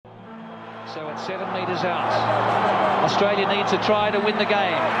So at 7 metres out, Australia needs a try to win the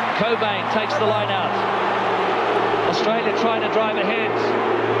game. Cobain takes the line out. Australia trying to drive ahead.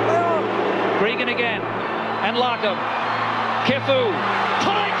 Gregan again, and Larkham. Kefu.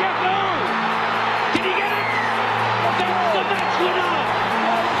 Try Kefu! Did he get it? That's the match winner!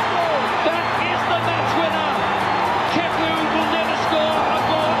 That is the match winner! Kefu will never score a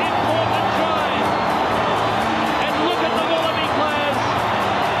more important try. And look at the Wallaby players.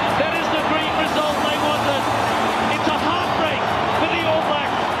 That is the great result they wanted. It's a heartbreak for the All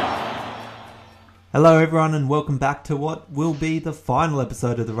Blacks. Hello everyone and welcome back to what will be the final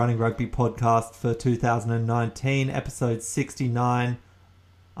episode of the Running Rugby podcast for 2019, episode 69.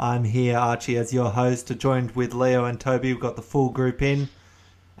 I'm here, Archie, as your host, joined with Leo and Toby. We've got the full group in,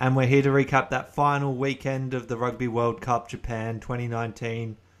 and we're here to recap that final weekend of the Rugby World Cup Japan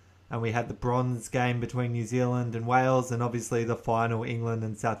 2019. And we had the bronze game between New Zealand and Wales, and obviously the final England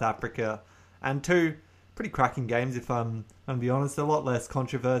and South Africa. And two pretty cracking games, if I'm going to be honest. A lot less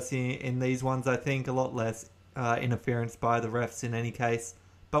controversy in these ones, I think. A lot less interference by the refs in any case.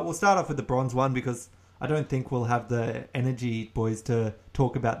 But we'll start off with the bronze one because I don't think we'll have the energy, boys, to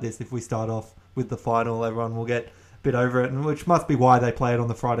talk about this if we start off with the final. Everyone will get a bit over it, and which must be why they play it on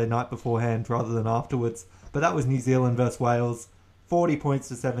the Friday night beforehand rather than afterwards. But that was New Zealand versus Wales, 40 points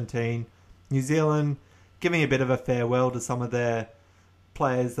to 17. New Zealand giving a bit of a farewell to some of their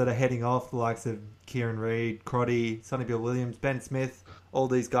players that are heading off, the likes of Kieran Reid, Crotty, Sonny Bill Williams, Ben Smith, all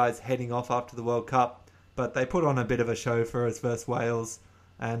these guys heading off after the World Cup. But they put on a bit of a show for us versus Wales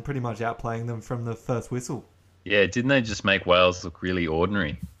and pretty much outplaying them from the first whistle. Yeah, didn't they just make Wales look really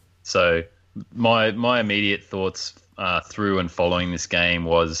ordinary? So my immediate thoughts through and following this game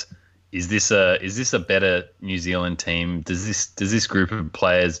was, is this a better New Zealand team? Does this group of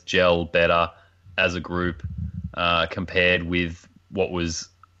players gel better as a group compared with what was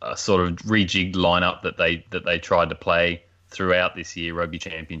a sort of rejigged lineup that they tried to play throughout this year, Rugby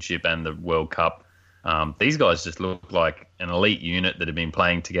Championship and the World Cup? These guys just look like an elite unit that have been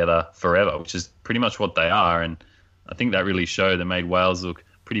playing together forever, which is pretty much what they are. And I think that really showed. They made Wales look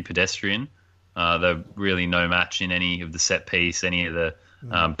pretty pedestrian. They're really no match in any of the set piece, any of the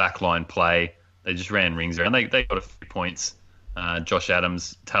backline play. They just ran rings around. They got a few points. Josh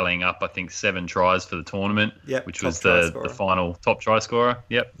Adams tallying up, I think, 7 tries for the tournament, which was the final top try scorer.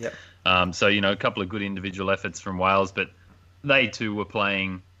 Yep. So, a couple of good individual efforts from Wales, but they too were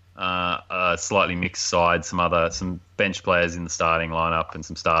playing a slightly mixed side, some bench players in the starting lineup and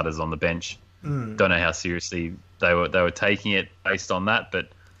some starters on the bench. Don't know how seriously they were taking it based on that, but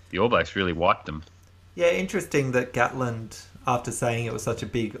the All Blacks really wiped them. Yeah, interesting that Gatland, after saying it was such a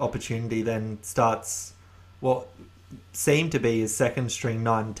big opportunity, then starts what seemed to be his second string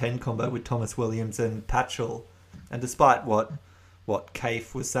 9 and 10 combo with Thomas Williams and Patchell. And despite what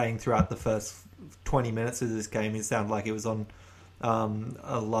Kaif was saying throughout the first 20 minutes of this game, it sounded like it was on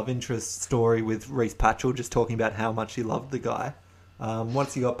a love interest story with Reece Patchell, just talking about how much he loved the guy.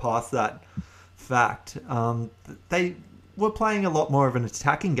 Once he got past that fact, they were playing a lot more of an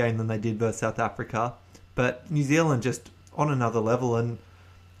attacking game than they did versus South Africa, but New Zealand just on another level. And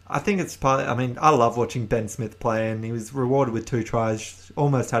I think it's I love watching Ben Smith play, and he was rewarded with 2 tries,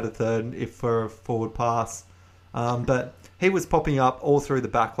 almost had a third if for a forward pass. But he was popping up all through the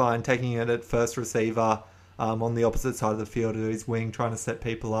back line, taking it at first receiver on the opposite side of the field to his wing, trying to set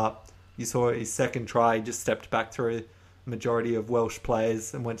people up. You saw his second try, he just stepped back through the majority of Welsh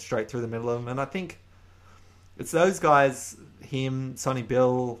players and went straight through the middle of them. And I think it's those guys, him, Sonny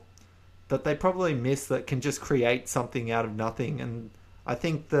Bill, that they probably miss, that can just create something out of nothing. And I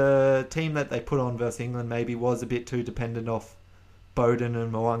think the team that they put on versus England maybe was a bit too dependent off Bowden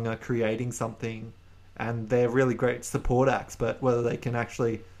and Mo'unga creating something. And they're really great support acts, but whether they can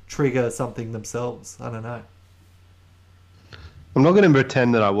actually trigger something themselves, I don't know. I'm not going to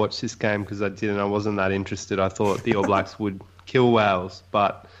pretend that I watched this game because I didn't. I wasn't that interested. I thought the All Blacks would kill Wales.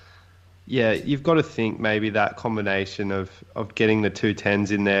 But, yeah, you've got to think maybe that combination of getting the 2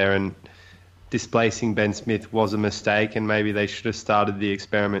 10s in there and displacing Ben Smith was a mistake, and maybe they should have started the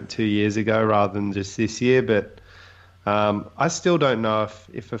experiment 2 years ago rather than just this year. But I still don't know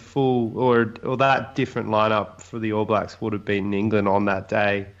if a full or that different lineup for the All Blacks would have been England on that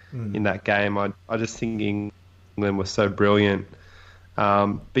day in that game. I just think England was so brilliant.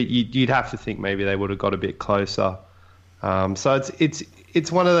 But you'd have to think maybe they would have got a bit closer. So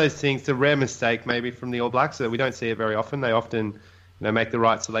it's one of those things, a rare mistake maybe from the All Blacks that we don't see it very often. They often make the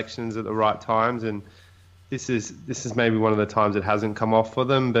right selections at the right times, and this is maybe one of the times it hasn't come off for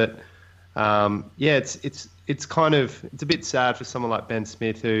them. But it's a bit sad for someone like Ben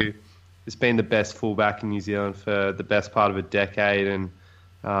Smith, who has been the best fullback in New Zealand for the best part of a decade, and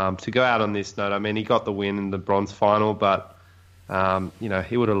To go out on this note, I mean, he got the win in the bronze final, but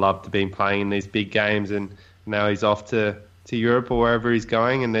he would have loved to be playing in these big games, and now he's off to Europe or wherever he's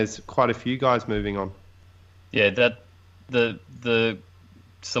going, and there's quite a few guys moving on. Yeah, that the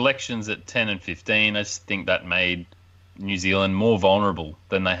selections at 10 and 15, I just think that made New Zealand more vulnerable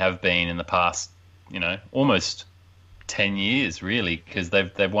than they have been in the past, almost 10 years, really, because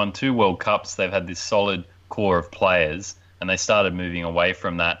they've won 2 World Cups, they've had this solid core of players, and they started moving away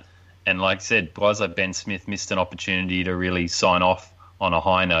from that. And like I said, guys like Ben Smith missed an opportunity to really sign off on a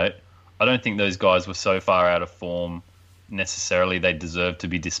high note. I don't think those guys were so far out of form necessarily they deserve to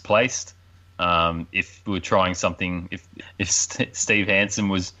be displaced. If we were trying something, if Steve Hansen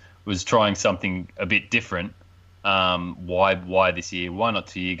was trying something a bit different, why this year? Why not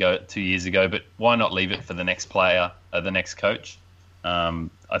 2 years ago? But why not leave it for the next player, the next coach? I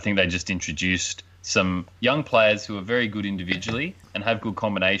think they just introduced some young players who are very good individually and have good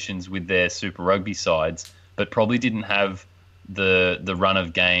combinations with their Super Rugby sides, but probably didn't have the run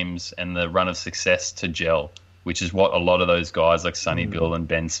of games and the run of success to gel, which is what a lot of those guys like Sonny Bill and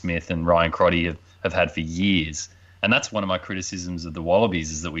Ben Smith and Ryan Crotty have had for years. And that's one of my criticisms of the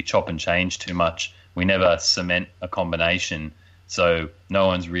Wallabies, is that we chop and change too much. We never cement a combination. So no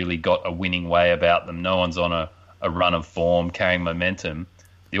one's really got a winning way about them. No one's on a run of form, carrying momentum.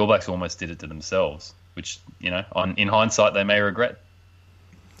 The All Blacks almost did it to themselves, which, in hindsight, they may regret.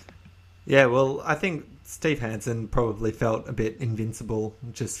 Yeah, well, I think Steve Hansen probably felt a bit invincible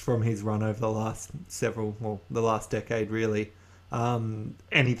just from his run over the last the last decade, really.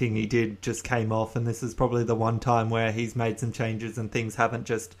 Anything he did just came off, and this is probably the one time where he's made some changes and things haven't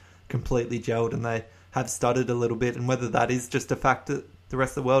just completely gelled and they have stuttered a little bit. And whether that is just a fact that the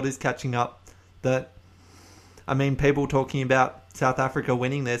rest of the world is catching up, people talking about South Africa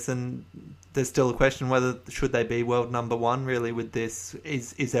winning this, and there's still a question whether should they be world number one really with this.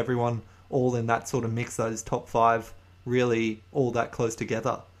 Is everyone all in that sort of mix, those top 5 really all that close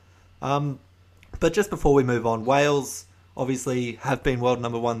together? But just before we move on, Wales obviously have been world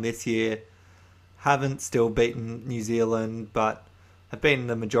number 1 this year, haven't still beaten New Zealand, but have beaten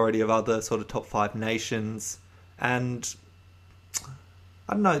the majority of other sort of top 5 nations. And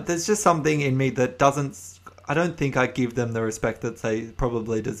I don't know, there's just something in me that I don't think I give them the respect that they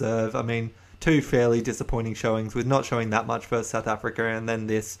probably deserve. 2 fairly disappointing showings with not showing that much versus South Africa, and then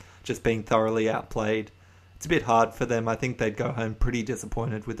this just being thoroughly outplayed. It's a bit hard for them. I think they'd go home pretty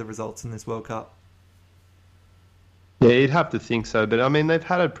disappointed with the results in this World Cup. Yeah, you'd have to think so. But, they've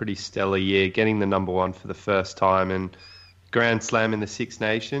had a pretty stellar year, getting the number 1 for the first time and Grand Slam in the Six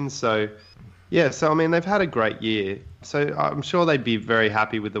Nations. So, they've had a great year. So I'm sure they'd be very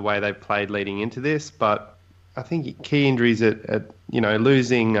happy with the way they've played leading into this. But I think key injuries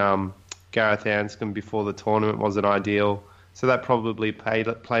losing Gareth Anscombe before the tournament wasn't ideal. So that probably played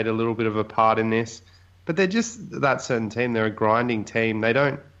a little bit of a part in this. But they're just that certain team. They're a grinding team. They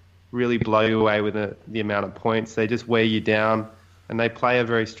don't really blow you away with the amount of points. They just wear you down, and they play a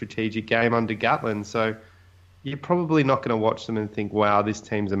very strategic game under Gatland. So you're probably not going to watch them and think, wow, this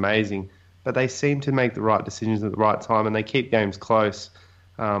team's amazing. But they seem to make the right decisions at the right time, and they keep games close,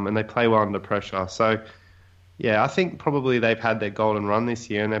 and they play well under pressure. So, I think probably they've had their golden run this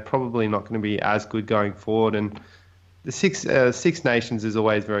year, and they're probably not going to be as good going forward. And the Six Nations is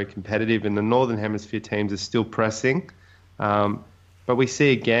always very competitive, and the Northern Hemisphere teams are still pressing. But we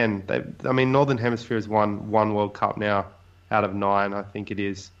see again, Northern Hemisphere has won 1 World Cup now out of 9, I think it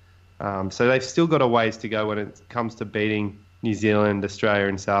is. So they've still got a ways to go when it comes to beating New Zealand, Australia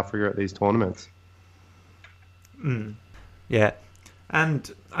and South Africa at these tournaments. Yeah.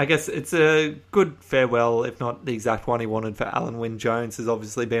 And I guess it's a good farewell, if not the exact one he wanted, for Alan Wynne-Jones, who's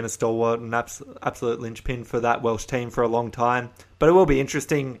obviously been a stalwart and absolute linchpin for that Welsh team for a long time. But it will be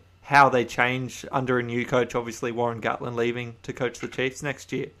interesting how they change under a new coach, obviously Warren Gatland leaving to coach the Chiefs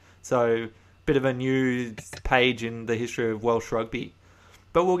next year. So bit of a new page in the history of Welsh rugby.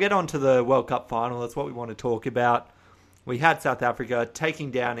 But we'll get on to the World Cup final. That's what we want to talk about. We had South Africa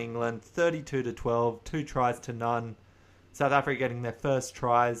taking down England 32-12, 2 tries to none. South Africa getting their first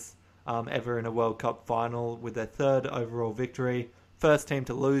tries ever in a World Cup final with their 3rd overall victory. First team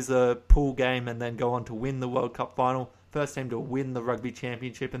to lose a pool game and then go on to win the World Cup final. First team to win the Rugby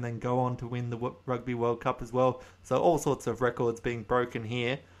Championship and then go on to win the Rugby World Cup as well. So all sorts of records being broken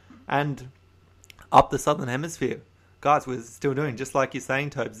here. And up the Southern Hemisphere. Guys, we're still doing, just like you're saying,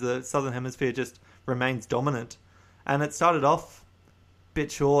 Tobes, the Southern Hemisphere just remains dominant. And it started off a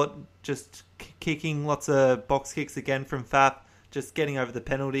bit short, just kicking, lots of box kicks again from Faf, just getting over the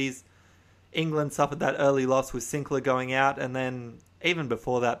penalties. England suffered that early loss with Sinclair going out, and then even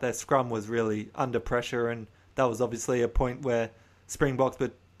before that, their scrum was really under pressure, and that was obviously a point where Springboks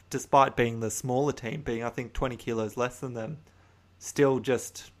were despite being the smaller team, being I think 20 kilos less than them, still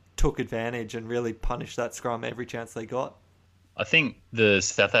just took advantage and really punished that scrum every chance they got. I think the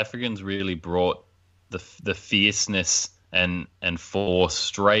South Africans really brought the fierceness and force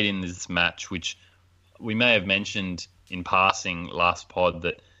straight in this match, which we may have mentioned in passing last pod,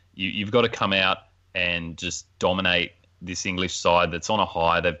 that you've got to come out and just dominate this English side that's on a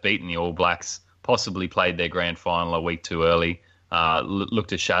high. They've beaten the All Blacks, possibly played their grand final a week too early,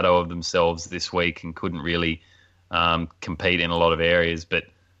 looked a shadow of themselves this week and couldn't really compete in a lot of areas. But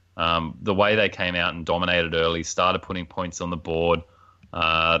the way they came out and dominated early, started putting points on the board,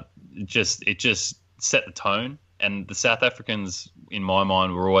 it just set the tone. And the South Africans, in my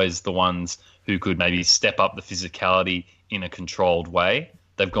mind, were always the ones who could maybe step up the physicality in a controlled way.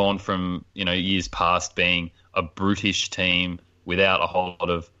 They've gone from, years past being a brutish team without a whole lot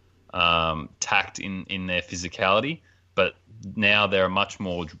of tact in their physicality, but now they're a much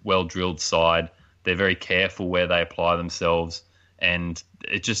more well-drilled side. They're very careful where they apply themselves, and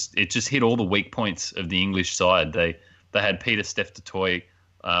it just hit all the weak points of the English side. They had Peter Steph du Toit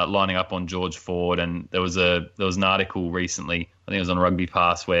lining up on George Ford, and there was an article recently, I think it was on Rugby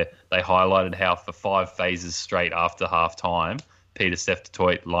Pass, where they highlighted how for 5 phases straight after half time, Peter Steph du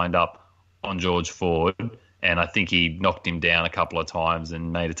Toit lined up on George Ford, and I think he knocked him down a couple of times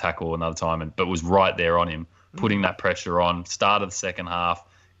and made a tackle another time, but was right there on him, putting that pressure on. Start of the second half,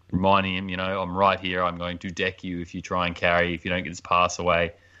 reminding him, I'm right here. I'm going to deck you if you try and carry, if you don't get this pass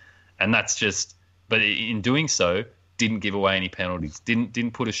away. And that's just, but in doing so, didn't give away any penalties.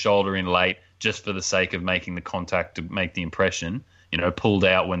 Didn't put a shoulder in late just for the sake of making the contact to make the impression. Pulled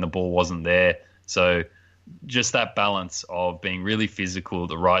out when the ball wasn't there. So just that balance of being really physical at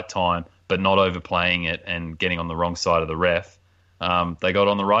the right time, but not overplaying it and getting on the wrong side of the ref. They got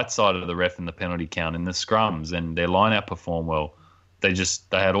on the right side of the ref in the penalty count in the scrums, and their line-out performed well. They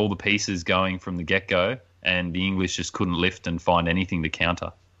had all the pieces going from the get-go, and the English just couldn't lift and find anything to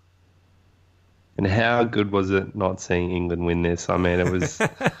counter. And how good was it not seeing England win this? I mean, it was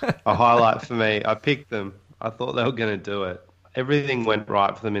a highlight for me. I picked them. I thought they were going to do it. Everything went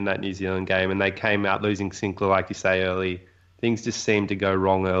right for them in that New Zealand game, and they came out losing Sinclair, like you say, early. Things just seemed to go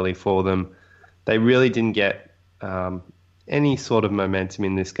wrong early for them. They really didn't get any sort of momentum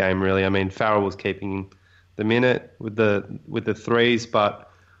in this game, really. I mean, Farrell was keeping the minute with the threes, but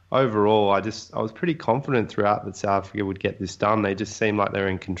overall, I was pretty confident throughout that South Africa would get this done. They just seemed like they were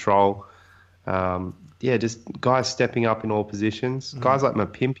in control. Just guys stepping up in all positions. Guys like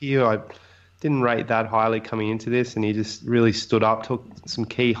Mapimpi, who I didn't rate that highly coming into this, and he just really stood up, took some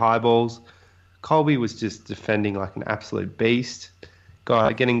key high balls. Colby was just defending like an absolute beast.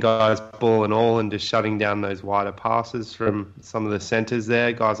 Getting guys ball and all, and just shutting down those wider passes from some of the centres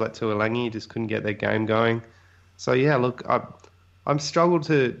there. Guys like Tuolangi just couldn't get their game going. So yeah, look, I'm struggled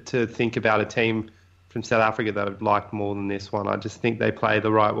to think about a team from South Africa that I've liked more than this one. I just think they play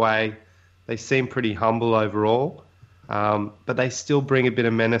the right way. They seem pretty humble overall, but they still bring a bit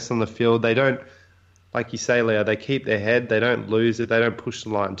of menace on the field. They don't, like you say, Leo, they keep their head. They don't lose it. They don't push the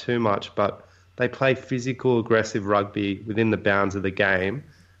line too much, but they play physical, aggressive rugby within the bounds of the game,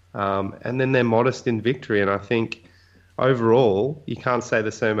 and then they're modest in victory. And I think overall, you can't say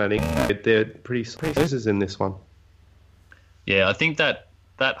the same about England. They're pretty losers in this one. Yeah, I think that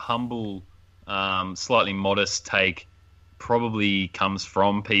humble, slightly modest take probably comes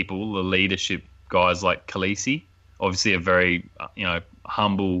from people, the leadership guys like Khaleesi, obviously a very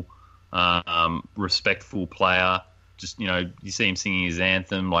humble, respectful player. Just, you see him singing his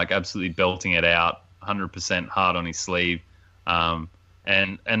anthem, like absolutely belting it out, 100% heart on his sleeve. And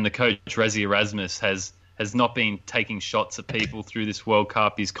the coach, Rassie Erasmus, has not been taking shots at people through this World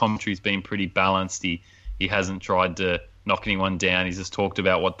Cup. His commentary's been pretty balanced. He hasn't tried to knock anyone down. He's just talked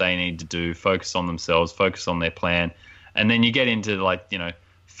about what they need to do, focus on themselves, focus on their plan. And then you get into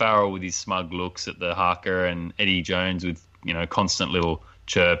Farrell with his smug looks at the haka, and Eddie Jones with, constant little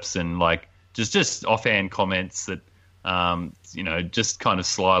chirps and just offhand comments that, just kind of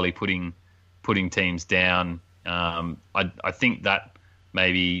slyly putting teams down. I think that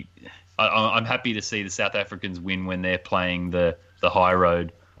maybe I'm happy to see the South Africans win when they're playing the high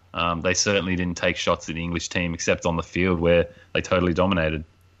road. They certainly didn't take shots at the English team except on the field where they totally dominated.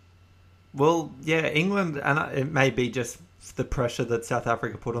 Well, yeah, England, and it may be just the pressure that South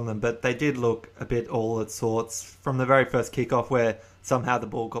Africa put on them, but they did look a bit all at sorts from the very first kickoff, where somehow the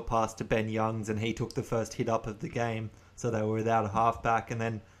ball got passed to Ben Youngs and he took the first hit up of the game, so they were without a halfback, and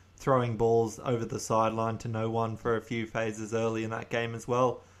then throwing balls over the sideline to no one for a few phases early in that game as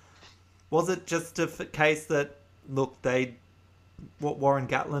well. Was it just a case that, look, they what Warren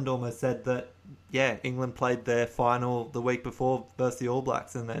Gatland almost said, that, yeah, England played their final the week before versus the All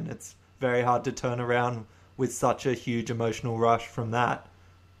Blacks, and then it's very hard to turn around with such a huge emotional rush from that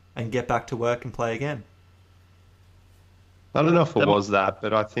and get back to work and play again. I don't know if it was that,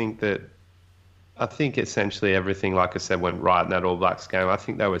 but I think essentially everything, like I said, went right in that All Blacks game. I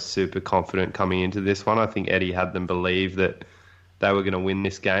think they were super confident coming into this one. I think Eddie had them believe that they were going to win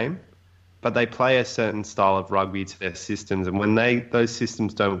this game. But they play a certain style of rugby to their systems, and when those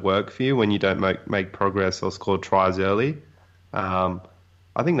systems don't work for you, when you don't make progress or score tries early, I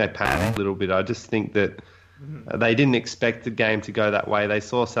think they panicked a little bit. I just think that they didn't expect the game to go that way. They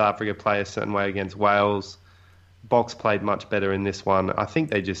saw South Africa play a certain way against Wales. Box played much better in this one. I think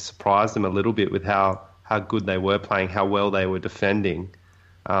they just surprised them a little bit with how good they were playing, how well they were defending,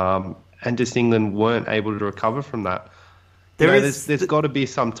 and just England weren't able to recover from that. There's got to be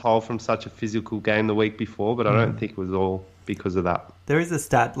some toll from such a physical game the week before, but I don't think it was all because of that. There is a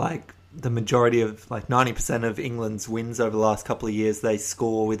stat, like the majority of, like 90% of England's wins over the last couple of years, they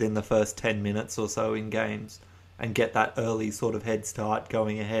score within the first 10 minutes or so in games and get that early sort of head start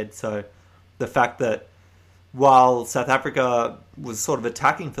going ahead. So the fact that while South Africa was sort of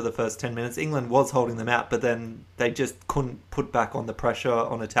attacking for the first 10 minutes, England was holding them out, but then they just couldn't put back on the pressure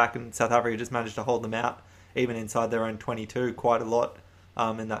on attack, and South Africa just managed to hold them out even inside their own 22, quite a lot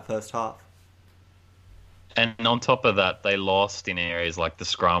in that first half. And on top of that, they lost in areas like the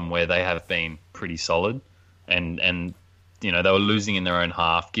scrum where they have been pretty solid, and they were losing in their own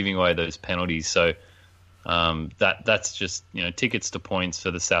half, giving away those penalties. So that's just tickets to points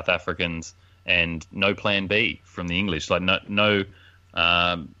for the South Africans, and no plan B from the English. Like no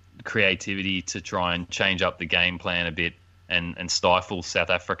creativity to try and change up the game plan a bit and stifle South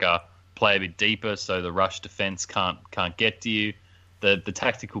Africa. Play a bit deeper so the rush defence can't get to you. The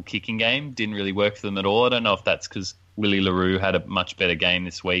tactical kicking game didn't really work for them at all. I don't know if that's because Willie LaRue had a much better game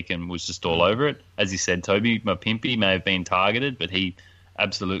this week and was just all over it. As you said, Toby Mapimpi may have been targeted, but he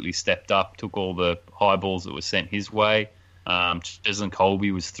absolutely stepped up, took all the high balls that were sent his way. Cheslin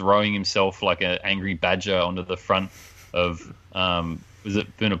Colby was throwing himself like an angry badger onto the front of, was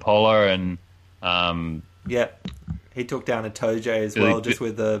it Vunipola? And he took down a Toje as well, just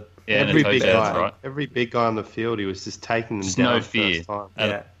with the... Yeah, every big guy on the field, he was just taking them down. No fear. First time.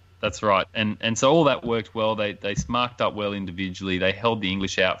 Yeah. That's right. And so all that worked well. They marked up well individually. They held the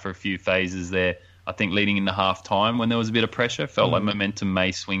English out for a few phases there, I think leading into half-time when there was a bit of pressure. Felt like momentum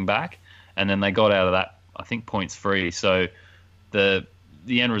may swing back. And then they got out of that, I think, points free. So the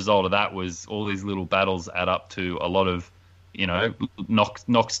end result of that was all these little battles add up to a lot of,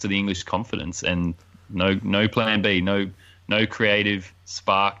 knocks to the English confidence, and no plan B, no creative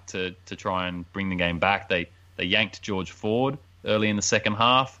spark to try and bring the game back. They yanked George Ford early in the second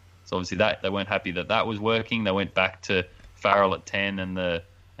half. So obviously they weren't happy that was working. They went back to Farrell at 10 and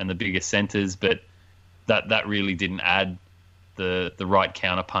the bigger centres, but that really didn't add the right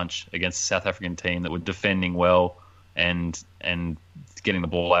counterpunch against the South African team that were defending well and getting the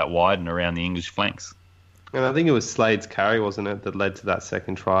ball out wide and around the English flanks. And I think it was Slade's carry, wasn't it, that led to that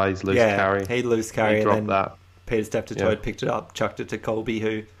second try? His loose carry. He loose carry. He dropped and then that. Peter Steptoe picked it up, chucked it to Colby,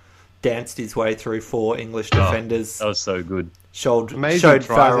 who danced his way through 4 English defenders. That was so good. Showed tries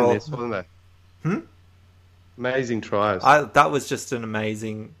Farrell. in this, wasn't there? Amazing tries. That was just an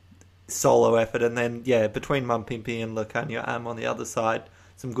amazing solo effort. And then, between Mapimpi and Lukhanyo Am on the other side,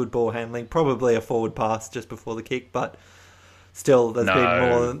 some good ball handling. Probably a forward pass just before the kick, but still, there's been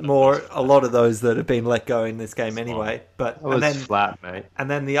a lot of those that have been let go in this game anyway. But that was flat, mate. And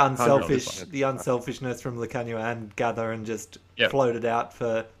then the unselfishness from Lukhanyo and Gather and just floated out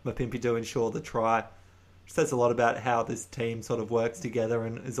for Mapimpi to ensure the try. Which says a lot about how this team sort of works together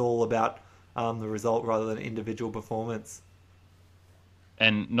and is all about the result rather than individual performance.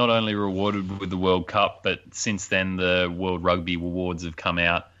 And not only rewarded with the World Cup, but since then the World Rugby Awards have come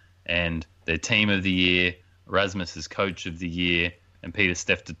out, and their Team of the Year, Erasmus is Coach of the Year, and Peter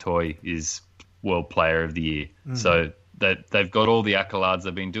Steptoe is World Player of the Year. So that they've got all the accolades.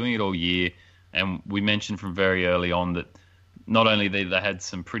 They've been doing it all year, and we mentioned from very early on that not only they had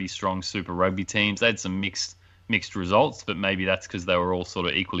some pretty strong Super Rugby teams, they had some mixed results, but maybe that's because they were all sort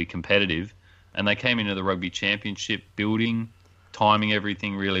of equally competitive, and they came into the Rugby Championship timing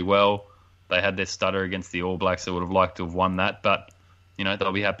everything really well. They had their stutter against the All Blacks. They would have liked to have won that, but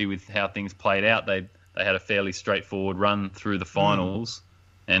they'll be happy with how things played out. They had a fairly straightforward run through the finals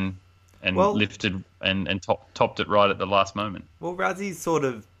and lifted and topped it right at the last moment. Well, Razzie sort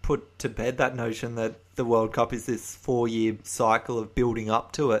of put to bed that notion that the World Cup is this 4-year cycle of building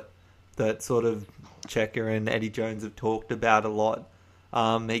up to it that sort of Checker and Eddie Jones have talked about a lot.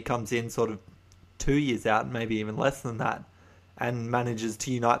 He comes in sort of 2 years out, maybe even less than that. and manages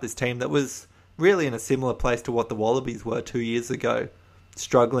to unite this team that was really in a similar place to what the Wallabies were 2 years ago,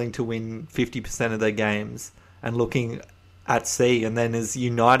 struggling to win 50% of their games and looking at sea, and then has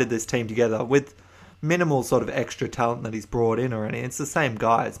united this team together with minimal sort of extra talent that he's brought in or anything. It's the same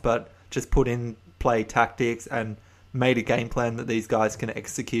guys, but just put in play tactics and made a game plan that these guys can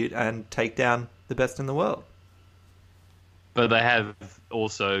execute and take down the best in the world. But they have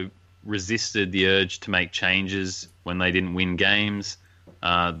also resisted the urge to make changes when they didn't win games.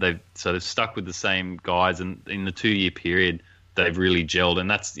 They've stuck with the same guys, and in the 2-year period, they've really gelled.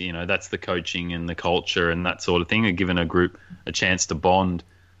 And that's the coaching and the culture and that sort of thing. They've given a group a chance to bond.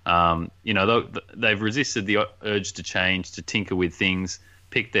 They've resisted the urge to change, to tinker with things,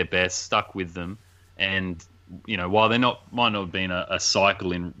 picked their best, stuck with them, and while they might not have been a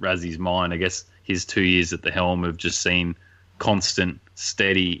cycle in Razzie's mind, I guess his 2 years at the helm have just seen constant,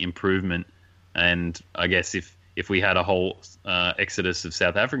 steady improvement. And I guess if we had a whole exodus of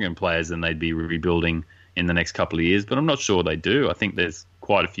South African players, then they'd be rebuilding in the next couple of years. But I'm not sure they do. I think there's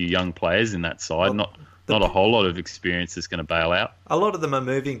quite a few young players in that side. Not a whole lot of experience that's going to bail out. A lot of them are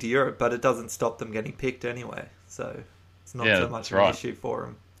moving to Europe, but it doesn't stop them getting picked anyway. So it's not so much an issue for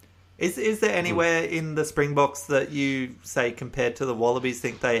them. Is there anywhere in the Springboks that you say, compared to the Wallabies,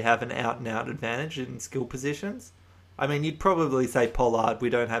 think they have an out-and-out advantage in skill positions? I mean, you'd probably say Pollard. We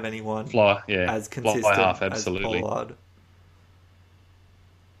don't have anyone as consistent half, absolutely. as Pollard.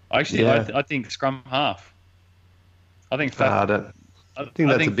 Actually, I think scrum half. I think that's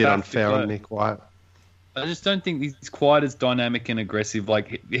a bit unfair on Nick White. I just don't think he's quite as dynamic and aggressive.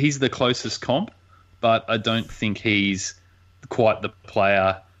 Like, he's the closest comp, but I don't think he's quite the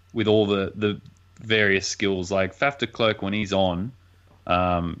player with all the various skills. Like Faf de Klerk, when he's on,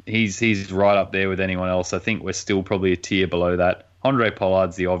 he's right up there with anyone else. I think we're still probably a tier below that. Andre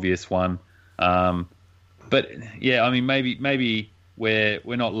Pollard's the obvious one. But yeah, I mean, maybe we're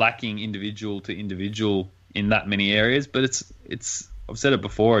not lacking individual to individual in that many areas, but it's I've said it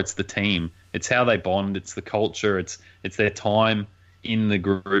before, it's the team. It's how they bond, it's the culture, it's their time in the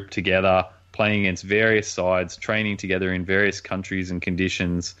group together, playing against various sides, training together in various countries and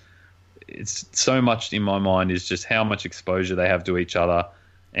conditions. It's so much, in my mind, is just how much exposure they have to each other,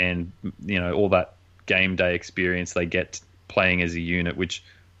 and all that game day experience they get playing as a unit, which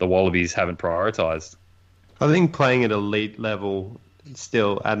the Wallabies haven't prioritised. I think playing at elite level,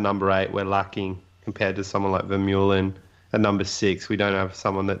 still at number 8, we're lacking compared to someone like Vermeulen. At number 6, we don't have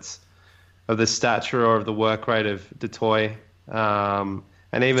someone that's of the stature or of the work rate of Du Toit. And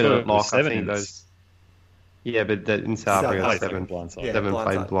even at lock, I think those... Yeah, but in South Africa, 7 played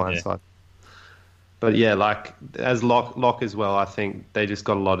blindside. But yeah, like as lock as well, I think they just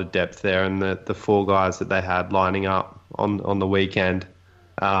got a lot of depth there, and the 4 guys that they had lining up on the weekend,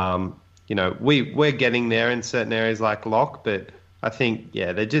 we're getting there in certain areas like lock, but I think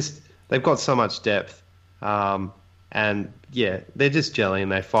they've got so much depth, and yeah, they're just jelly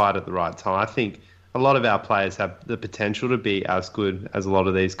and they fired at the right time. I think a lot of our players have the potential to be as good as a lot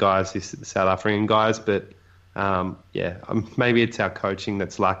of these guys, these South African guys, but maybe it's our coaching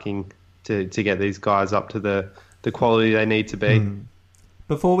that's lacking to get these guys up to the quality they need to be.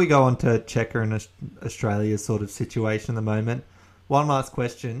 Before we go on to Checker and Australia's sort of situation at the moment, one last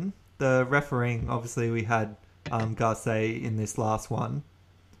question. The refereeing, obviously we had Garcet in this last one.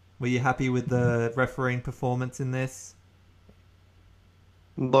 Were you happy with the refereeing performance in this?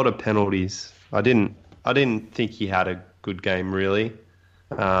 A lot of penalties. I didn't think he had a good game, really.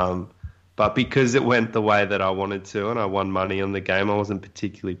 But because it went the way that I wanted to and I won money on the game, I wasn't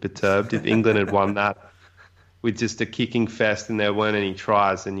particularly perturbed. If England had won that with just a kicking fest and there weren't any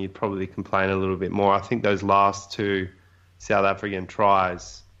tries, then you'd probably complain a little bit more. I think those last 2 South African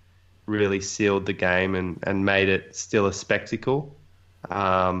tries really sealed the game and made it still a spectacle.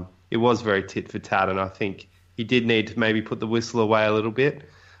 It was very tit for tat, and I think he did need to maybe put the whistle away a little bit.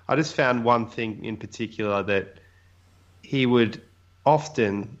 I just found one thing in particular, that he would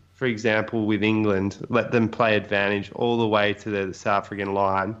often, for example, with England, let them play advantage all the way to the South African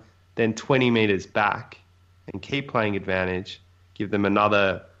line, then 20 metres back and keep playing advantage, give them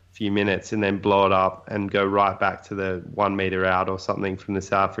another few minutes and then blow it up and go right back to the 1 metre out or something from the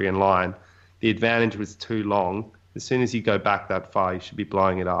South African line. The advantage was too long. As soon as you go back that far, you should be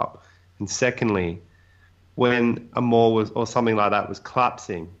blowing it up. And secondly, when a maul or something like that was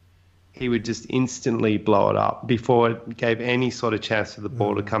collapsing, he would just instantly blow it up before it gave any sort of chance for the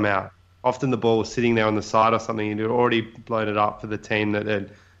ball to come out. Often the ball was sitting there on the side or something, and he'd already blown it up for the team that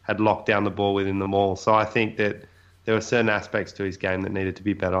had locked down the ball within the maul. So I think that there were certain aspects to his game that needed to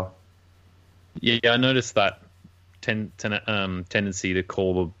be better. Yeah, I noticed that tendency to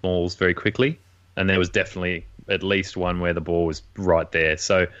call the mauls very quickly, and there was definitely at least one where the ball was right there.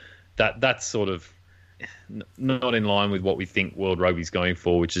 So that's sort of not in line with what we think World Rugby's going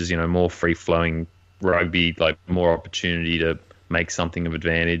for, which is, more free-flowing rugby, like more opportunity to make something of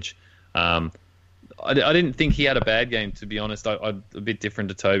advantage. I didn't think he had a bad game, to be honest. I'm a bit different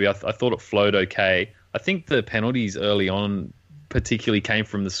to Toby. I thought it flowed okay. I think the penalties early on particularly came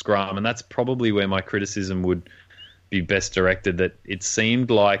from the scrum, and that's probably where my criticism would be best directed, that it seemed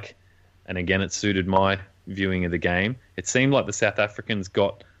like, and again, it suited my viewing of the game, it seemed like the South Africans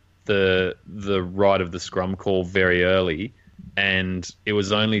got the right of the scrum call very early, and it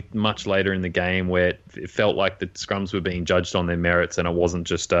was only much later in the game where it felt like the scrums were being judged on their merits, and it wasn't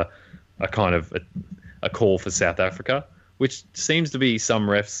just a kind of a call for South Africa, which seems to be some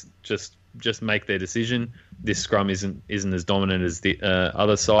refs just make their decision. This scrum isn't as dominant as the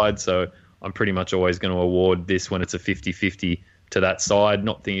other side, so I'm pretty much always going to award this when it's a 50-50 to that side,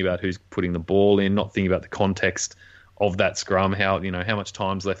 not thinking about who's putting the ball in, not thinking about the context of that scrum, how much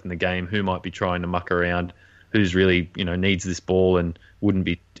time's left in the game, who might be trying to muck around, who's really needs this ball and wouldn't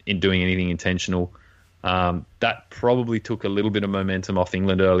be doing anything intentional. That probably took a little bit of momentum off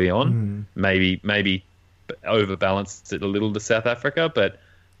England early on. Maybe overbalanced it a little to South Africa, but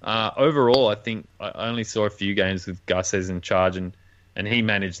overall, I think I only saw a few games with Garces in charge, and he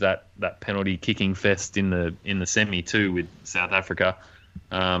managed that penalty kicking fest in the semi too with South Africa.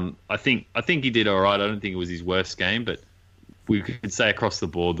 I think he did all right. I don't think it was his worst game, but we could say across the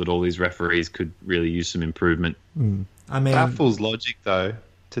board that all these referees could really use some improvement. I mean, baffles logic though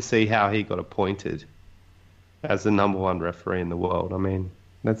to see how he got appointed as the number one referee in the world. I mean,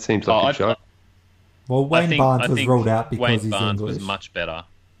 that seems like a joke. Well, Wayne Barnes was ruled out because Wayne he's Barnes English. was much better.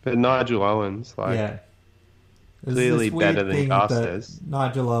 But Nigel Owens, clearly better than Garces.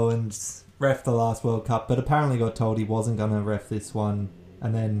 Nigel Owens ref the last World Cup, but apparently got told he wasn't going to ref this one,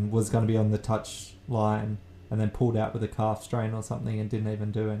 and then was going to be on the touch line, and then pulled out with a calf strain or something and didn't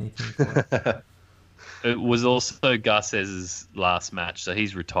even do anything for it. It was also Garces's last match, so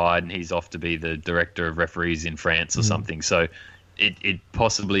he's retired and he's off to be the director of referees in France or something. So it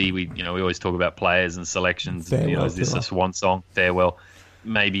possibly, we always talk about players and selections. Farewell, is this a swan song? Farewell.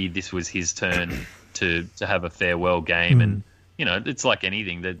 Maybe this was his turn to have a farewell game, and it's like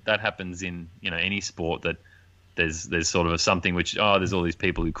anything that happens in any sport, that there's sort of something which there's all these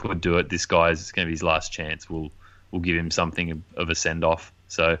people who could do it. This guy's going to be his last chance. We'll give him something of a send off.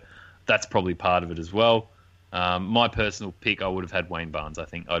 So that's probably part of it as well. My personal pick, I would have had Wayne Barnes. I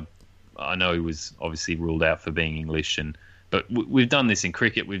think I know he was obviously ruled out for being English, but we've done this in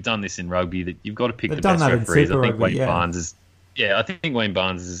cricket, we've done this in rugby, that you've got to pick the best referees. I think Wayne Barnes is. Yeah, I think Wayne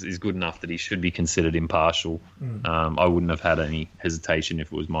Barnes is good enough that he should be considered impartial. I wouldn't have had any hesitation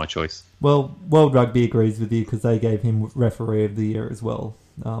if it was my choice. Well, World Rugby agrees with you because they gave him referee of the year as well,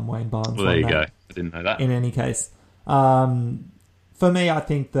 Wayne Barnes. Well, there you go. I didn't know that. In any case, for me, I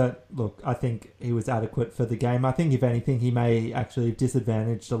think he was adequate for the game. I think, if anything, he may actually have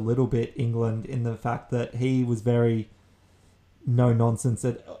disadvantaged a little bit England in the fact that he was very no nonsense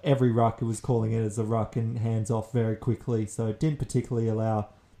at every ruck. It was calling it as a ruck and hands off very quickly, so it didn't particularly allow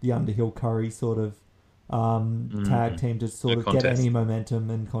the Underhill Curry sort of tag team to sort of get any momentum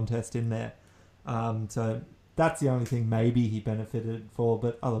and contest in there. So that's the only thing maybe he benefited for,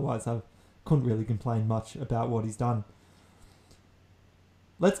 but otherwise I couldn't really complain much about what he's done.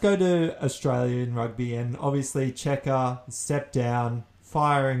 Let's go to Australian rugby, and obviously Checker stepped down,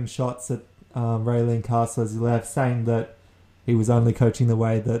 firing shots at Raylene Castle as he left, saying that he was only coaching the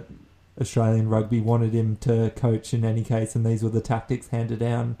way that Australian rugby wanted him to coach in any case, and these were the tactics handed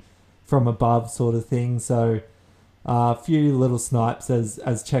down from above sort of thing. So a few little snipes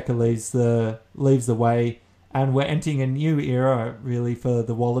as Checker leaves the way, and we're entering a new era really for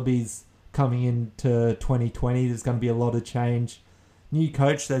the Wallabies coming into 2020. There's going to be a lot of change. New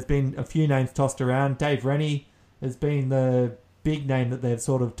coach, there's been a few names tossed around. Dave Rennie has been the big name that they've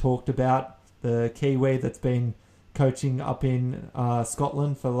sort of talked about, the Kiwi that's been coaching up in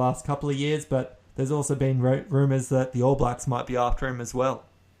Scotland for the last couple of years, but there's also been rumours that the All Blacks might be after him as well.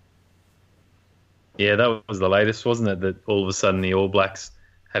 Yeah, that was the latest, wasn't it? That all of a sudden the All Blacks,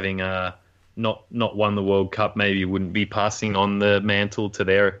 having not won the World Cup, maybe wouldn't be passing on the mantle to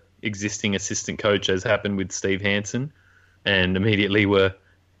their existing assistant coach, as happened with Steve Hansen, and immediately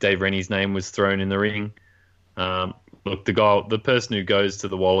Dave Rennie's name was thrown in the ring. Look, the person who goes to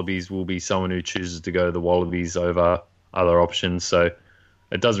the Wallabies will be someone who chooses to go to the Wallabies over other options. So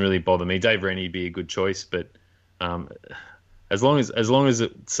it doesn't really bother me. Dave Rennie would be a good choice, but as long as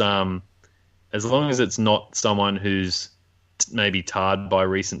it's not someone who's maybe tarred by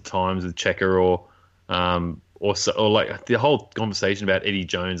recent times with Checker or like the whole conversation about Eddie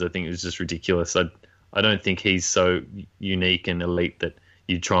Jones, I think it was just ridiculous. I don't think he's so unique and elite that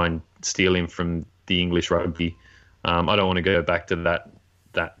you try and steal him from the English rugby. I don't want to go back to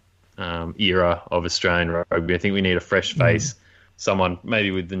that era of Australian rugby. I think we need a fresh face, someone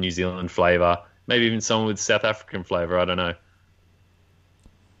maybe with the New Zealand flavour, maybe even someone with South African flavour. I don't know.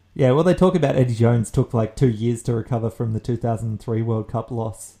 Yeah, well, they talk about Eddie Jones took like 2 years to recover from the 2003 World Cup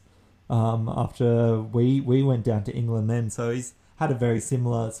loss after we went down to England then. So he's had a very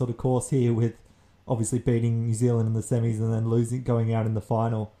similar sort of course here with obviously beating New Zealand in the semis and then going out in the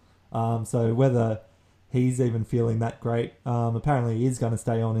final. So whether he's even feeling that great, apparently he is going to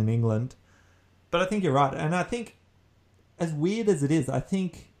stay on in England. But I think you're right. And I think, as weird as it is, I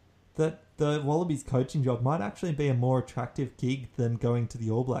think that the Wallabies coaching job might actually be a more attractive gig than going to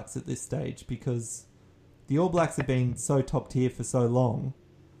the All Blacks at this stage, because the All Blacks have been so top tier for so long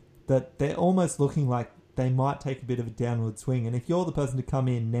that they're almost looking like they might take a bit of a downward swing. And if you're the person to come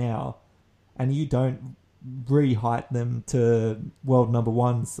in now and you don't re-height them to world number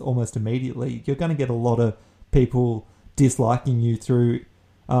ones almost immediately, you're going to get a lot of people disliking you through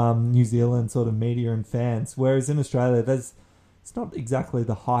New Zealand sort of media and fans. Whereas in Australia, it's not exactly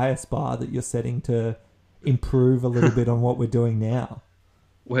the highest bar that you're setting to improve a little bit on what we're doing now.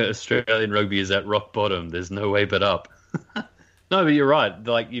 Where Australian rugby is at rock bottom, there's no way but up. No, but you're right.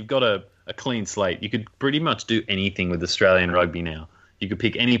 Like, you've got a clean slate. You could pretty much do anything with Australian rugby now. You could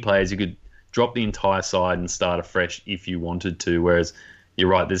pick any players. You could drop the entire side and start afresh if you wanted to. Whereas you're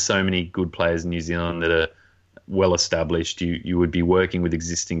right, there's so many good players in New Zealand that are well established. You would be working with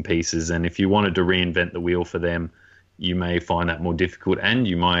existing pieces, and if you wanted to reinvent the wheel for them, you may find that more difficult, and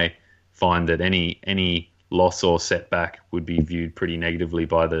you might find that any loss or setback would be viewed pretty negatively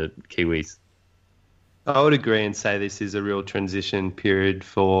by the Kiwis. I would agree and say this is a real transition period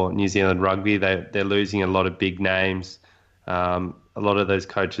for New Zealand rugby. They're losing a lot of big names. A lot of those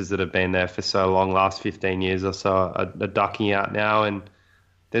coaches that have been there for so long, last 15 years or so, are ducking out now. And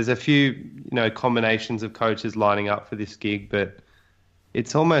there's a few, combinations of coaches lining up for this gig, but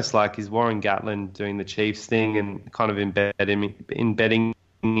it's almost like, is Warren Gatland doing the Chiefs thing and kind of embedding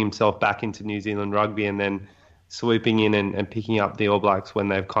himself back into New Zealand rugby and then swooping in and picking up the All Blacks when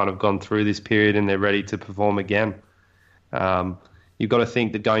they've kind of gone through this period and they're ready to perform again. You've got to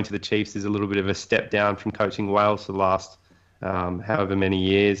think that going to the Chiefs is a little bit of a step down from coaching Wales for the last however many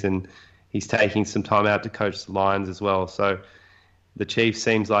years, and he's taking some time out to coach the Lions as well. So the Chiefs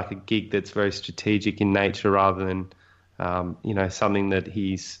seems like a gig that's very strategic in nature rather than something that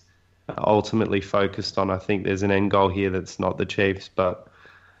he's ultimately focused on. I think there's an end goal here that's not the Chiefs, but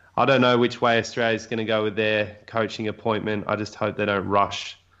I don't know which way Australia's going to go with their coaching appointment. I just hope they don't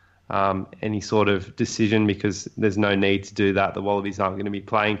rush any sort of decision, because there's no need to do that. The Wallabies aren't going to be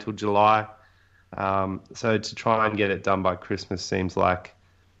playing till July. So to try and get it done by Christmas seems like,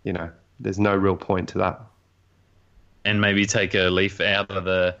 there's no real point to that. And maybe take a leaf out of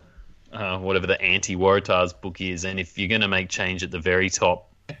the whatever the anti-Waratahs book is, and if you're going to make change at the very top,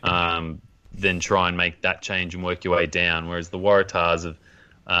 then try and make that change and work your way down. Whereas the Waratahs have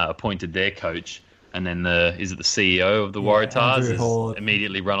appointed their coach, and then the CEO of the Waratahs is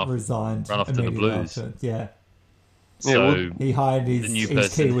immediately run off to the Blues. So he hired his new his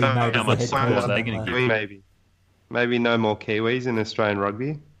person. Kiwi mate How as much the support head are coach. they going to give? Maybe no more Kiwis in Australian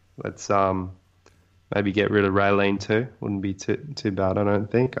rugby. Let's maybe get rid of Raylene too. Wouldn't be too bad, I don't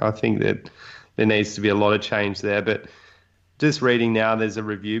think. I think that there needs to be a lot of change there. But just reading now, there's a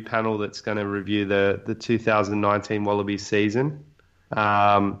review panel that's going to review the 2019 Wallabies season.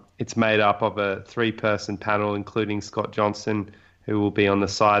 It's made up of a 3-person panel, including Scott Johnson, who will be on the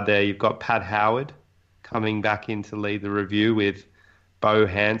side there. You've got Pat Howard coming back in to lead the review with Bo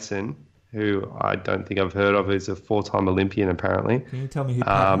Hansen, who I don't think I've heard of, who's a 4-time Olympian apparently. Can you tell me who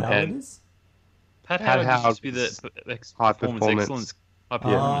Pat Howard is? Pat Howard used to be the high performance excellence. High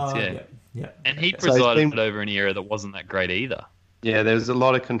performance, yeah. And he presided over an era that wasn't that great either. Yeah, there was a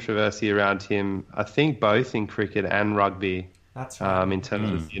lot of controversy around him, I think both in cricket and rugby. That's right. In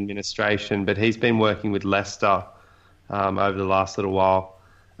terms of the administration. But he's been working with Leicester over the last little while.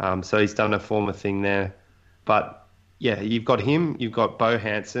 So he's done a former thing there. But, yeah, you've got him. You've got Bo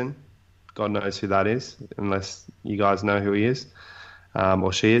Hansen. God knows who that is, unless you guys know who he is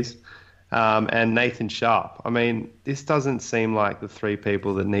or she is. And Nathan Sharp. I mean, this doesn't seem like the 3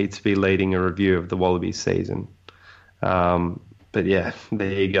 people that need to be leading a review of the Wallabies season. But, yeah,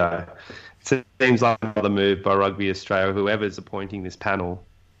 there you go. It seems like another move by Rugby Australia, whoever's appointing this panel,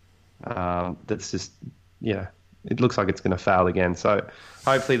 that's just, it looks like it's going to fail again. So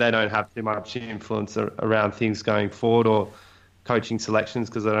hopefully they don't have too much influence around things going forward or coaching selections,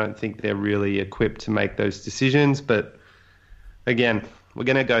 because I don't think they're really equipped to make those decisions. But again, we're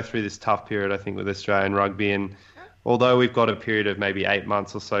going to go through this tough period, I think, with Australian rugby. And although we've got a period of maybe 8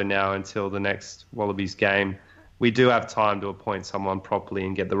 months or so now until the next Wallabies game, we do have time to appoint someone properly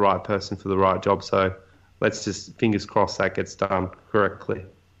and get the right person for the right job. So let's just fingers crossed that gets done correctly.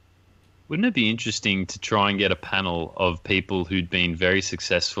 Wouldn't it be interesting to try and get a panel of people who'd been very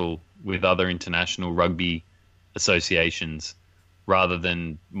successful with other international rugby associations rather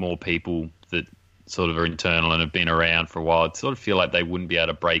than more people that sort of are internal and have been around for a while? I'd sort of feel like they wouldn't be able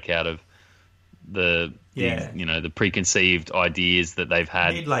to break out of the preconceived ideas that they've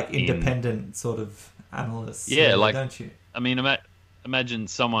had. You need like independent sort of analysts. Yeah, like, don't you? I mean, imagine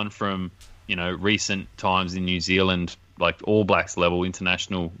someone from, recent times in New Zealand, like All Blacks level,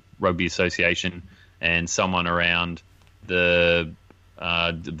 International Rugby Association, and someone around the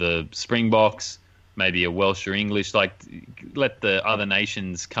Springboks, maybe a Welsh or English, like let the other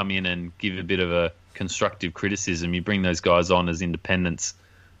nations come in and give a bit of a constructive criticism. You bring those guys on as independents.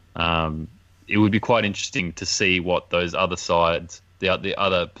 It would be quite interesting to see what those other sides, the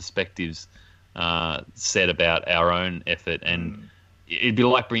other perspectives said about our own effort. And it'd be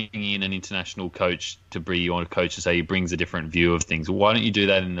like bringing in an international coach to bring you on a coach to say he brings a different view of things. Why don't you do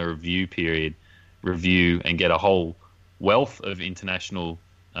that in the review period, and get a whole wealth of international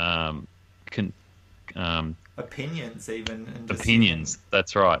opinions even. And opinions,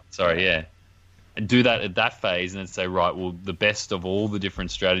 that's right. Sorry, yeah. And do that at that phase and then say, right, well, the best of all the different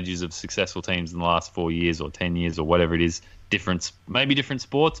strategies of successful teams in the last 4 years or 10 years or whatever it is, maybe different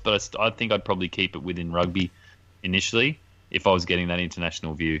sports, but I think I'd probably keep it within rugby initially if I was getting that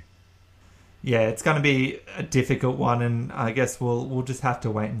international view. Yeah, it's going to be a difficult one, and I guess we'll just have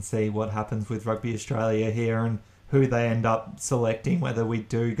to wait and see what happens with Rugby Australia here and who they end up selecting, whether we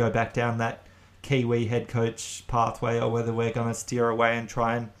do go back down that Kiwi head coach pathway or whether we're going to steer away and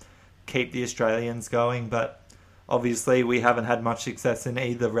try and keep the Australians going. But obviously we haven't had much success in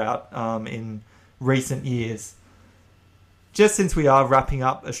either route in recent years. Just since we are wrapping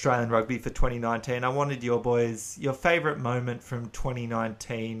up Australian rugby for 2019, I wanted your favourite moment from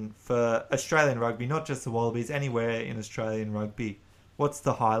 2019 for Australian rugby, not just the Wallabies, anywhere in Australian rugby. What's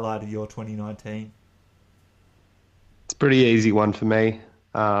the highlight of your 2019? It's a pretty easy one for me.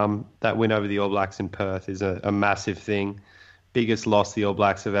 That win over the All Blacks in Perth is a massive thing. Biggest loss the All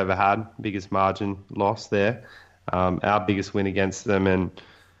Blacks have ever had, biggest margin loss there. Our biggest win against them, and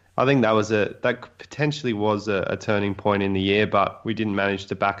I think that potentially was a turning point in the year, but we didn't manage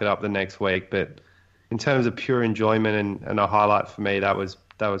to back it up the next week. But in terms of pure enjoyment and a highlight for me, that was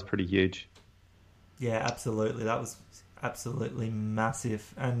pretty huge. Yeah, absolutely. That was absolutely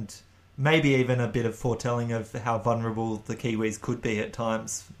massive, and maybe even a bit of foretelling of how vulnerable the Kiwis could be at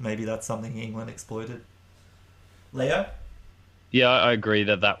times. Maybe that's something England exploited. Leo? Yeah, I agree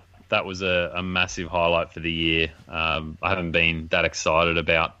that was a massive highlight for the year. I haven't been that excited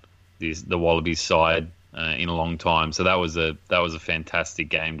about the Wallabies side in a long time, so that was a fantastic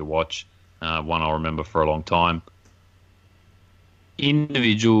game to watch. One I'll remember for a long time.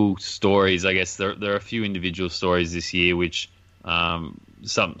 Individual stories, I guess there are a few individual stories this year, which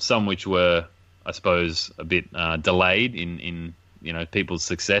some which were, I suppose, a bit delayed in people's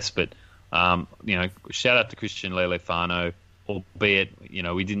success. But shout out to Christian Leali'ifano, albeit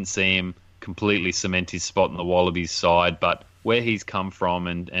we didn't see him completely cement his spot in the Wallabies side, but where he's come from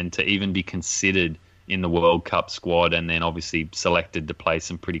and to even be considered in the World Cup squad and then obviously selected to play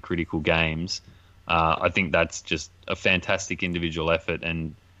some pretty critical games, I think that's just a fantastic individual effort,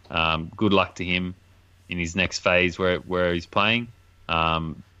 and good luck to him in his next phase where he's playing.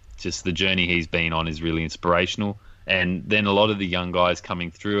 Just the journey he's been on is really inspirational. And then a lot of the young guys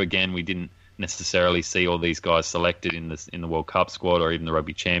coming through, again, we didn't necessarily see all these guys selected in the World Cup squad or even the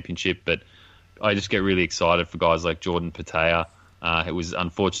Rugby Championship, but I just get really excited for guys like Jordan Patea. It was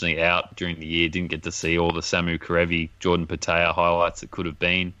unfortunately out during the year, didn't get to see all the Samu Karevi, Jordan Patea highlights that could have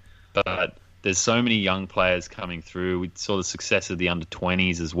been, but there's so many young players coming through. We saw the success of the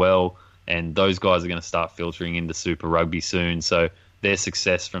under-20s as well, and those guys are going to start filtering into Super Rugby soon, so their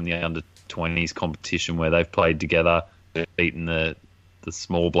success from the under-20s competition where they've played together, beaten the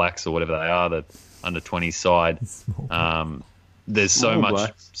Small Blacks or whatever they are, the under-20s side. There's so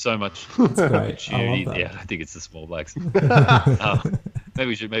much opportunity. Yeah, I think it's the Small Blacks. Maybe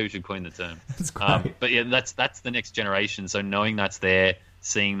we should coin the term. That's great. But yeah, that's the next generation. So knowing that's there,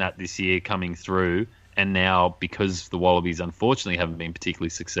 seeing that this year coming through, and now because the Wallabies unfortunately haven't been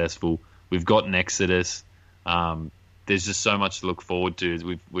particularly successful, we've got an exodus. There's just so much to look forward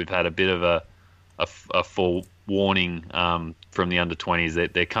to. We've had a bit of a full warning from the under-20s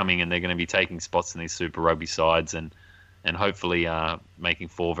that they're coming and they're going to be taking spots in these Super Rugby sides and hopefully making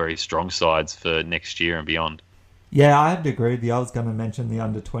 4 very strong sides for next year and beyond. Yeah, I have to agree with you. I was going to mention the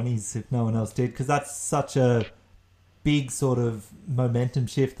under-20s if no one else did, because that's such a big sort of momentum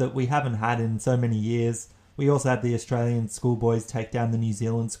shift that we haven't had in so many years. We also had the Australian schoolboys take down the New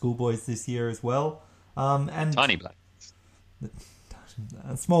Zealand schoolboys this year as well. And Tiny Blacks.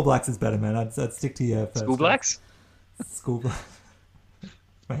 Small Blacks is better, man. I'd stick to your first. School Blacks? School Blacks.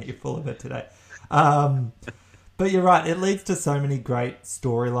 Mate, you're full of it today. But you're right, it leads to so many great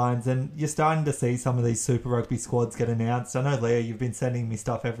storylines, and you're starting to see some of these Super Rugby squads get announced. I know, Leah, you've been sending me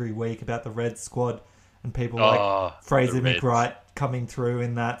stuff every week about the Reds squad and people like Fraser McWright coming through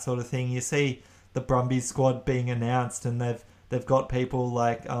in that sort of thing. You see the Brumbies squad being announced, and they've got people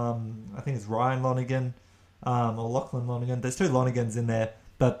like, I think it's Ryan Lonergan, or Lachlan Lonergan. There's two Lonegans in there,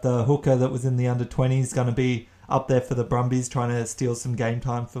 but the hooker that was in the under-20s is going to be up there for the Brumbies, trying to steal some game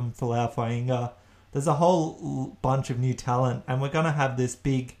time from Folau Fainga. There's a whole bunch of new talent, and we're going to have this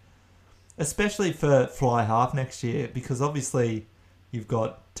big, especially for fly half next year, because obviously you've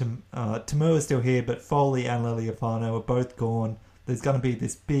got Tamua still here, but Foley and Leali'ifano are both gone. There's going to be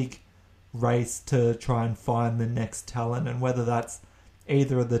this big race to try and find the next talent, and whether that's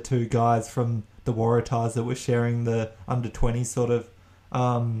either of the two guys from the Waratahs that were sharing the under-20 sort of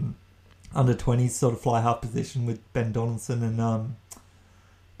fly half position with Ben Donaldson and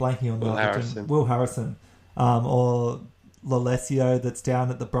blanking on Will Harrison, or Lolesio that's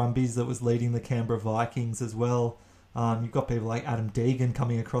down at the Brumbies that was leading the Canberra Vikings as well. You've got people like Adam Deegan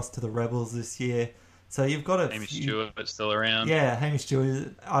coming across to the Rebels this year. So you've got Hamish Stewart's still around. Yeah, Hamish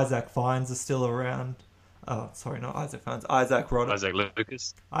Stewart, Isaac Fines are still around. Oh, sorry, not Isaac Fines. Isaac Rodder. Isaac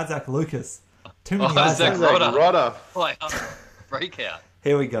Lucas. Isaac Lucas. Too many Isaac Rodder. Breakout.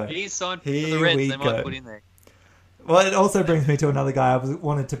 Here we go. He's signed for the Reds. They might put in there. Well, it also brings me to another guy I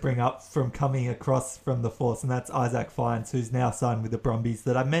wanted to bring up from coming across from the Force, and that's Isaac Fines, who's now signed with the Brumbies,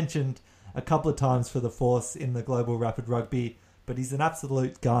 that I mentioned a couple of times for the Force in the Global Rapid Rugby, but he's an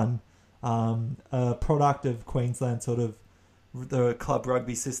absolute gun. A product of Queensland, sort of the club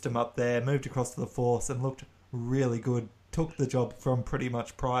rugby system up there, moved across to the Force and looked really good. Took the job from pretty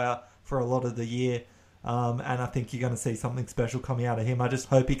much prior for a lot of the year, and I think you're going to see something special coming out of him. I just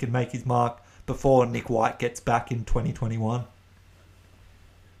hope he can make his mark before Nick White gets back in 2021.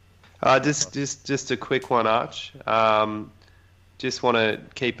 Just a quick one, Arch. Just want to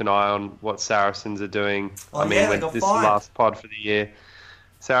keep an eye on what Saracens are doing. This is the last pod for the year.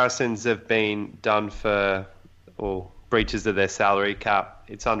 Saracens have been done for breaches of their salary cap.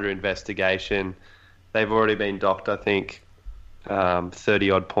 It's under investigation. They've already been docked, I think,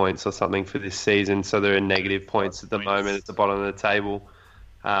 30-odd points or something for this season, so they're in negative points at the moment at the bottom of the table.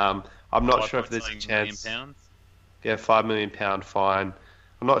 I'm not sure if there's a chance. Yeah, £5 million fine.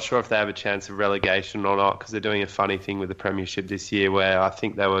 I'm not sure if they have a chance of relegation or not, because they're doing a funny thing with the Premiership this year where I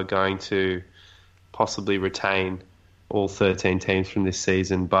think they were going to possibly retain all 13 teams from this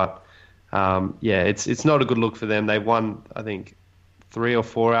season. But, it's not a good look for them. They won, I think, 3 or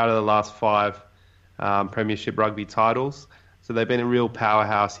 4 out of the last 5 Premiership rugby titles. So they've been a real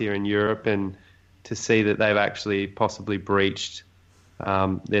powerhouse here in Europe, and to see that they've actually possibly breached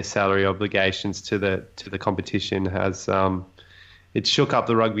their salary obligations to the competition has it shook up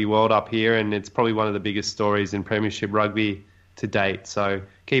the rugby world up here, and it's probably one of the biggest stories in Premiership rugby to date. So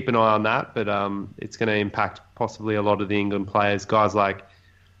keep an eye on that, but it's going to impact possibly a lot of the England players, guys like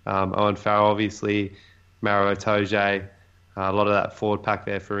Owen Farrell, obviously, Maro Itoje, a lot of that forward pack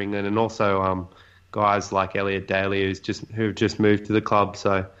there for England, and also guys like Elliot Daly who've just moved to the club.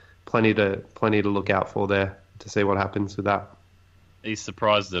 So plenty to look out for there to see what happens with that. Are you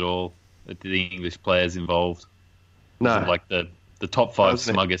surprised at all at the English players involved? No. Like the top 5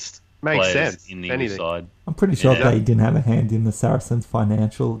 smuggest players sense, in the English side. I'm pretty sure they didn't have a hand in the Saracens'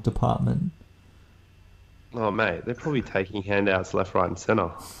 financial department. Oh, mate, they're probably taking handouts left, right and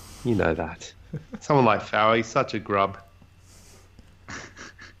centre. You know that. Someone like Farrell, he's such a grub.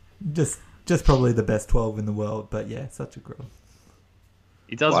 Just probably the best 12 in the world, but yeah, such a grub.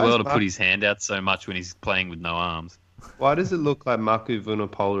 He does well to put his hand out so much when he's playing with no arms. Why does it look like Maku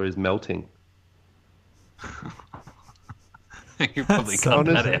Vunipola is melting? You probably cut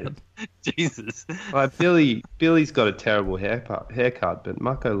that out. Jesus. Billy's got a terrible haircut, but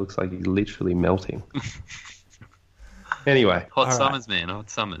Mako looks like he's literally melting. Anyway. Hot summers, man. Hot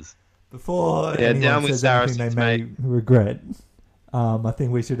summers. Before anyone says anything they may regret, I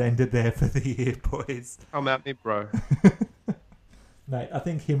think we should end it there for the year, boys. Come at me, bro. Mate, I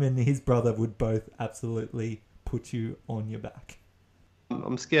think him and his brother would both absolutely put you on your back.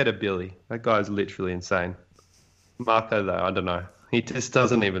 I'm scared of Billy. That guy's literally insane. Marco, though, I don't know. He just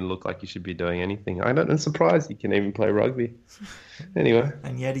doesn't even look like he should be doing anything. I'm surprised he can even play rugby. Anyway.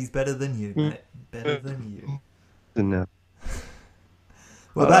 And yet he's better than you, mate. Better than you. No.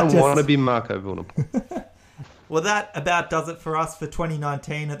 Well, I don't want to be Marco Vulnerable. Well, that about does it for us for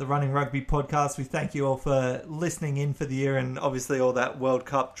 2019 at the Running Rugby podcast. We thank you all for listening in for the year and obviously all that World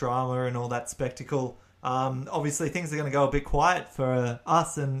Cup drama and all that spectacle. Obviously, things are going to go a bit quiet for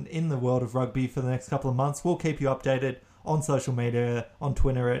us and in the world of rugby for the next couple of months. We'll keep you updated on social media, on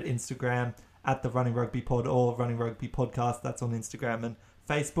Twitter, at Instagram, at the Running Rugby Pod or Running Rugby Podcast. That's on Instagram and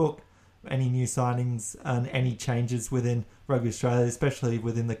Facebook. Any new signings and any changes within Rugby Australia, especially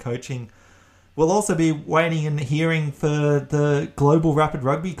within the coaching. We'll also be waiting and hearing for the Global Rapid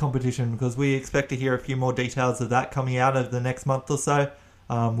Rugby competition because we expect to hear a few more details of that coming out of the next month or so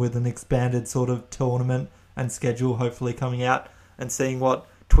with an expanded sort of tournament and schedule hopefully coming out and seeing what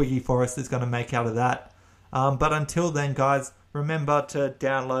Twiggy Forrest is going to make out of that. But until then, guys, remember to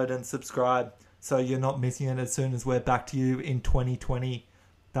download and subscribe so you're not missing it as soon as we're back to you in 2020.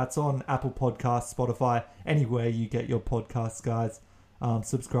 That's on Apple Podcasts, Spotify, anywhere you get your podcasts, guys.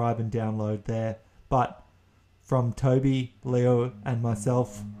 Subscribe and download there. But from Toby, Leo, and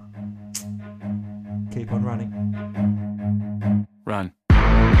myself, keep on running. Run.